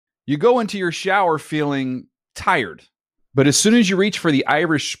You go into your shower feeling tired, but as soon as you reach for the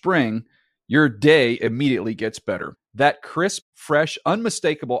Irish Spring, your day immediately gets better. That crisp, fresh,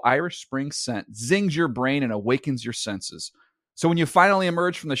 unmistakable Irish Spring scent zings your brain and awakens your senses. So when you finally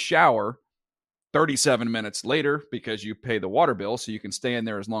emerge from the shower 37 minutes later, because you pay the water bill so you can stay in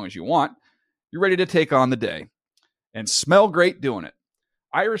there as long as you want, you're ready to take on the day and smell great doing it.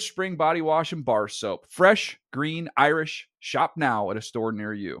 Irish Spring Body Wash and Bar Soap. Fresh, green, Irish. Shop now at a store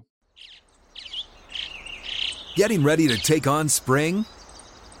near you. Getting ready to take on spring?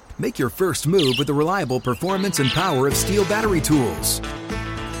 Make your first move with the reliable performance and power of Steel battery tools.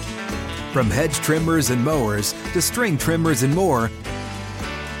 From hedge trimmers and mowers to string trimmers and more,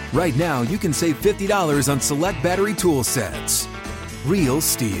 right now you can save $50 on select battery tool sets. Real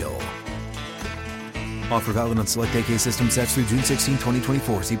Steel. Offer valid on select AK system sets through June 16,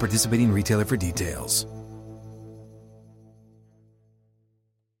 2024. See participating retailer for details.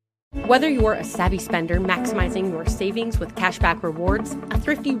 Whether you're a savvy spender maximizing your savings with cashback rewards, a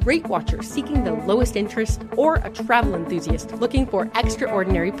thrifty rate watcher seeking the lowest interest, or a travel enthusiast looking for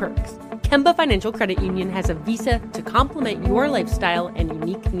extraordinary perks, Kemba Financial Credit Union has a visa to complement your lifestyle and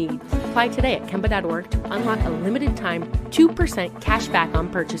unique needs. Apply today at Kemba.org to unlock a limited time 2% cash back on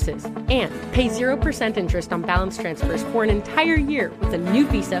purchases and pay 0% interest on balance transfers for an entire year with a new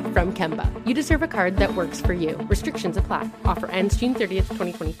visa from Kemba. You deserve a card that works for you. Restrictions apply. Offer ends June 30th,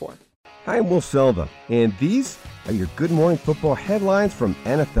 2024. Hi, I'm Will Selva, and these are your Good Morning Football headlines from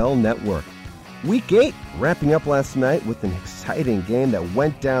NFL Network. Week 8 wrapping up last night with an exciting game that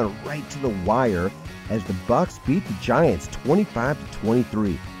went down right to the wire as the Bucs beat the Giants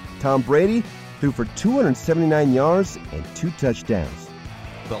 25-23. Tom Brady threw for 279 yards and 2 touchdowns.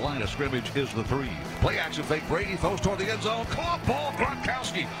 The line of scrimmage is the 3. Play action fake. Brady throws toward the end zone. Caught ball.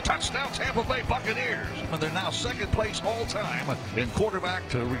 Gronkowski. Touchdown Tampa Bay Buccaneers. And they're now second place all time in quarterback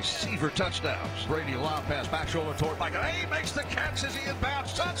to receiver touchdowns. Brady lob pass back shoulder toward Micah. He makes the catch as he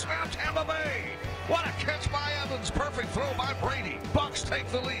inbounds. Touchdown Tampa Bay. What a catch by Evans. Perfect throw by Brady. Bucs take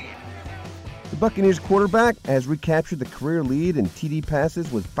the lead. The Buccaneers quarterback has recaptured the career lead in TD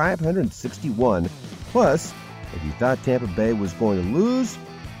passes with 561. Plus, if you thought Tampa Bay was going to lose,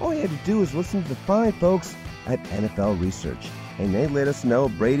 all you had to do was listen to the fine folks at NFL Research. And they let us know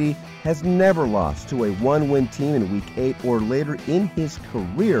Brady has never lost to a one-win team in Week 8 or later in his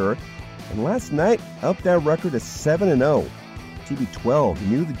career. And last night, upped that record to 7-0. TB12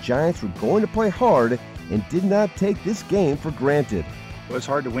 knew the Giants were going to play hard and did not take this game for granted. Well, it's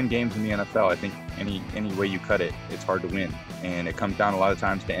hard to win games in the NFL. I think any way you cut it, it's hard to win. And it comes down a lot of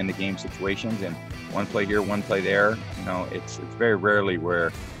times to end-the-game situations. And one play here, one play there. You know, it's very rarely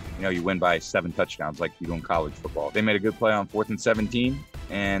where, you know, you win by 7 touchdowns like you do in college football. They made a good play on 4th and 17,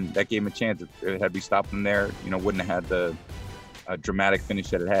 and that gave them a chance. If had we stopped them there, you know, wouldn't have had the dramatic finish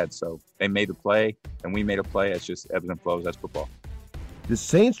that it had. So they made the play, and we made a play. It's just ebbs and flows. That's football. The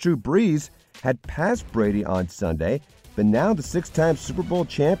Saints' Drew Brees had passed Brady on Sunday, but now the 6-time Super Bowl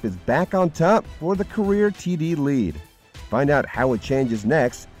champ is back on top for the career TD lead. Find out how it changes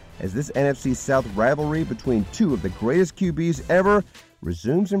next as this NFC South rivalry between two of the greatest QBs ever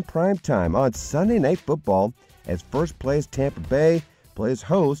resumes in prime time on Sunday Night Football as first place Tampa Bay plays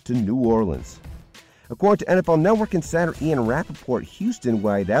host to New Orleans. According to NFL Network insider Ian Rappaport, Houston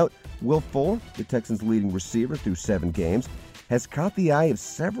wideout Will Fuller, the Texans' leading receiver through 7 games, has caught the eye of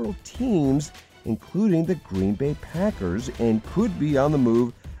several teams, including the Green Bay Packers, and could be on the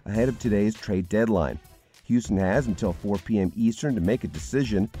move ahead of today's trade deadline. Houston has until 4 p.m. Eastern to make a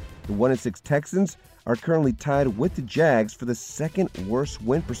decision. The 1-6 Texans are currently tied with the Jags for the second worst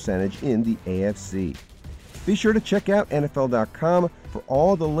win percentage in the AFC. Be sure to check out NFL.com for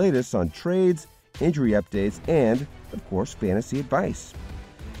all the latest on trades, injury updates, and, of course, fantasy advice.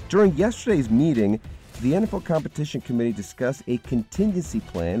 During yesterday's meeting, the NFL Competition Committee discussed a contingency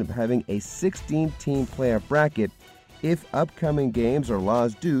plan of having a 16-team playoff bracket if upcoming games are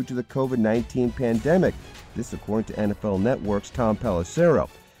lost due to the COVID-19 pandemic. This according to NFL Network's Tom Pelissero.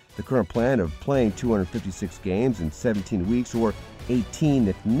 The current plan of playing 256 games in 17 weeks or 18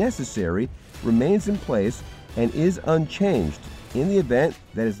 if necessary remains in place and is unchanged. In the event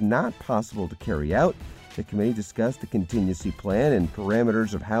that is not possible to carry out, the committee discussed the contingency plan and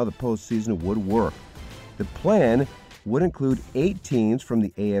parameters of how the postseason would work. The plan would include 8 teams from the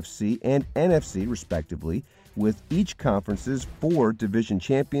AFC and NFC, respectively, with each conference's 4 division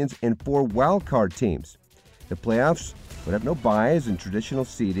champions and 4 wildcard teams. The playoffs would have no buys in traditional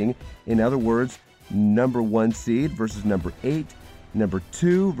seeding. In other words, number 1 seed versus number 8, number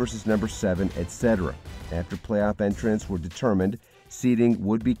 2 versus number 7, etc. After playoff entrants were determined, seeding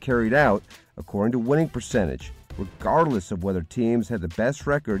would be carried out according to winning percentage. regardless of whether teams had the best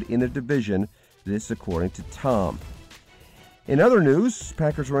record in their division, this according to Tom. In other news,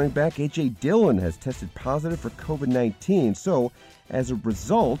 Packers running back A.J. Dillon has tested positive for COVID-19, so as a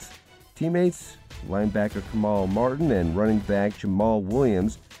result, teammates linebacker Kamal Martin and running back Jamal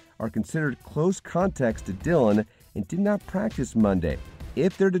Williams are considered close contacts to Dillon and did not practice Monday.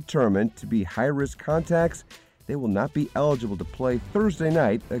 If they're determined to be high-risk contacts, they will not be eligible to play Thursday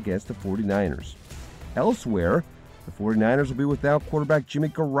night against the 49ers. Elsewhere, the 49ers will be without quarterback Jimmy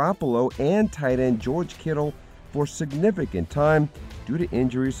Garoppolo and tight end George Kittle for significant time due to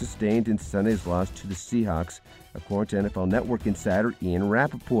injuries sustained in Sunday's loss to the Seahawks, according to NFL Network insider Ian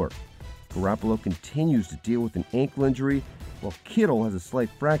Rappaport. Garoppolo continues to deal with an ankle injury, while Kittle has a slight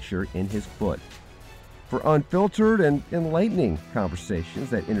fracture in his foot. For unfiltered and enlightening conversations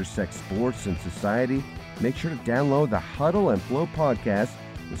that intersect sports and society, make sure to download the Huddle and Flow podcast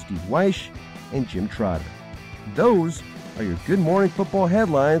with Steve Weish and Jim Trotter. Those are your Good Morning Football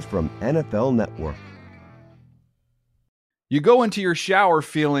headlines from NFL Network. You go into your shower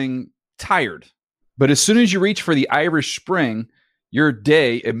feeling tired, but as soon as you reach for the Irish Spring, your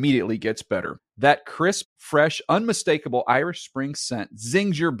day immediately gets better. That crisp, fresh, unmistakable Irish Spring scent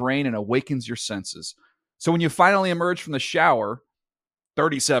zings your brain and awakens your senses. So when you finally emerge from the shower,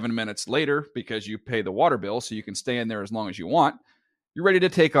 37 minutes later, because you pay the water bill so you can stay in there as long as you want, you're ready to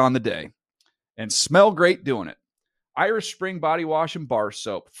take on the day. And smell great doing it. Irish Spring Body Wash and Bar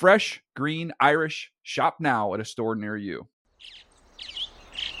Soap. Fresh, green, Irish. Shop now at a store near you.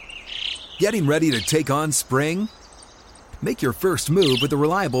 Getting ready to take on spring? Make your first move with the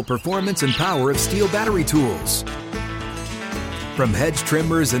reliable performance and power of Steel battery tools. From hedge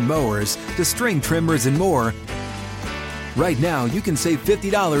trimmers and mowers to string trimmers and more, right now you can save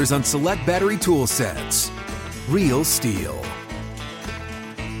 $50 on select battery tool sets. Real Steel.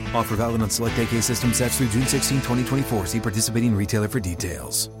 Offer valid on select AK system sets through June 16, 2024. See participating retailer for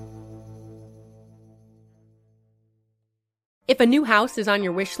details. If a new house is on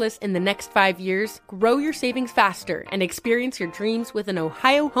your wish list in the next 5 years, grow your savings faster and experience your dreams with an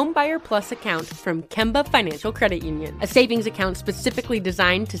Ohio Homebuyer Plus account from Kemba Financial Credit Union. A savings account specifically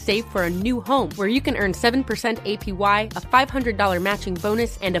designed to save for a new home, where you can earn 7% APY, a $500 matching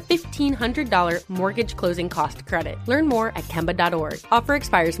bonus, and a $1,500 mortgage closing cost credit. Learn more at Kemba.org. Offer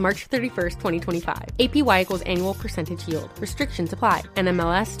expires March 31st, 2025. APY equals annual percentage yield. Restrictions apply.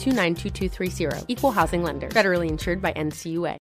 NMLS 292230. Equal housing lender. Federally insured by NCUA.